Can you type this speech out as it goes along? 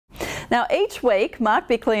Now, each week, Mark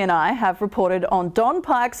Bickley and I have reported on Don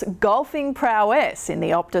Pyke's golfing prowess in the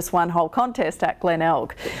Optus one-hole contest at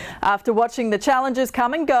Glenelg. After watching the challengers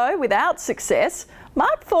come and go without success,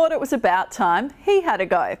 Mark thought it was about time he had a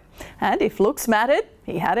go. And if looks mattered,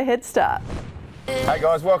 he had a head start. Hey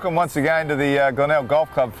guys, welcome once again to the Glenelg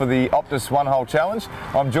Golf Club for the Optus One-Hole Challenge.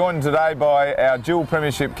 I'm joined today by our dual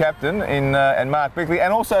premiership captain and Mark Bickley,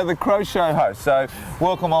 and also the Crow Show host. So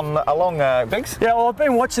welcome on along, Biggs. Yeah, well, I've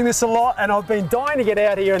been watching this a lot and I've been dying to get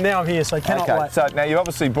out here, and now I'm here, so I cannot wait. So now you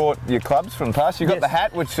obviously brought your clubs from past. You've got the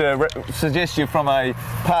hat, which suggests you're from a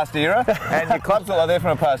past era, and your clubs look like they're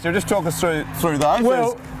from a past era. Just talk us through those.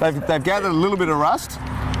 Well, they've gathered a little bit of rust.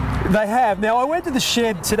 They have. Now, I went to the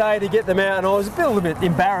shed today to get them out and I was a little bit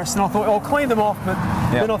embarrassed, and I thought I'll clean them off, but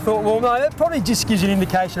then I thought, well, no, that probably just gives you an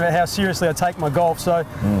indication about how seriously I take my golf. So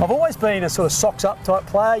I've always been a sort of socks up type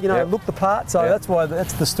player, you know, look the part, so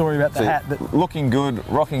that's the story about the hat. But looking good,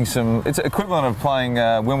 rocking some, it's equivalent of playing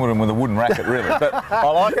Wimbledon with a wooden racket, really. But I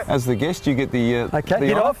like it. As the guest, you get the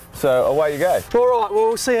get off. So away you go. All right, well,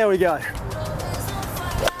 we'll see how we go.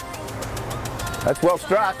 That's well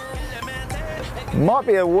struck. Might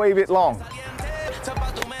be a wee bit long.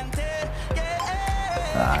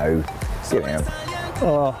 No, get down.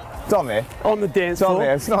 Oh, it's on there. On the dance floor.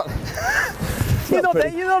 It's on there. It's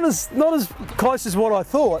not. You're not as close as what I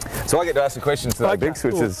thought. So I get to ask the questions today, Biggs,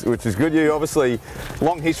 which is good. You obviously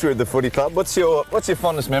long history with the footy club. What's your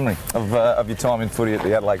fondest memory of your time in footy at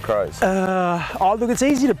the Adelaide Crows? Oh, look, it's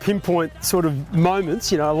easy to pinpoint sort of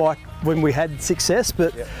moments, you know, like when we had success,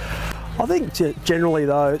 but. I think generally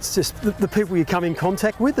though, it's just the people you come in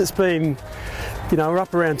contact with. It's been, you know, we're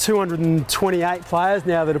up around 228 players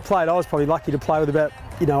now that have played. I was probably lucky to play with about,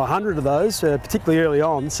 100 of those, particularly early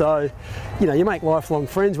on. So, you make lifelong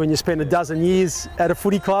friends when you spend a dozen years at a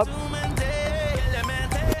footy club.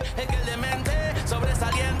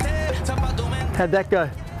 How'd that go?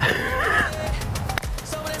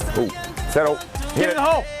 Oh, settle. Hit it in the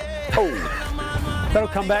hole. Oh. That'll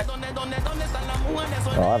come back.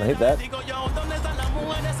 Oh, I haven't hit that.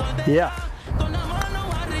 Yeah.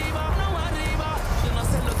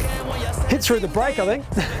 Hit through the break, I think.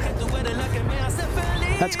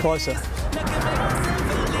 That's closer.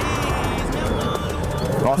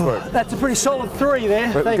 Nice work. That's a pretty solid 3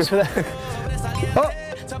 there. Thanks for that.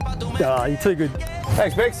 Oh, you're too good.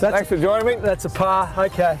 Thanks, Bex. Thanks for joining me. That's a par.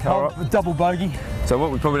 Okay. Double bogey. So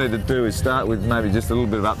what we probably need to do is start with maybe just a little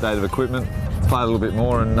bit of update of equipment, play a little bit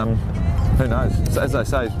more, and who knows? So as they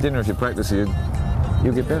say, dinner if you practice, you'll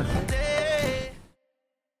get better.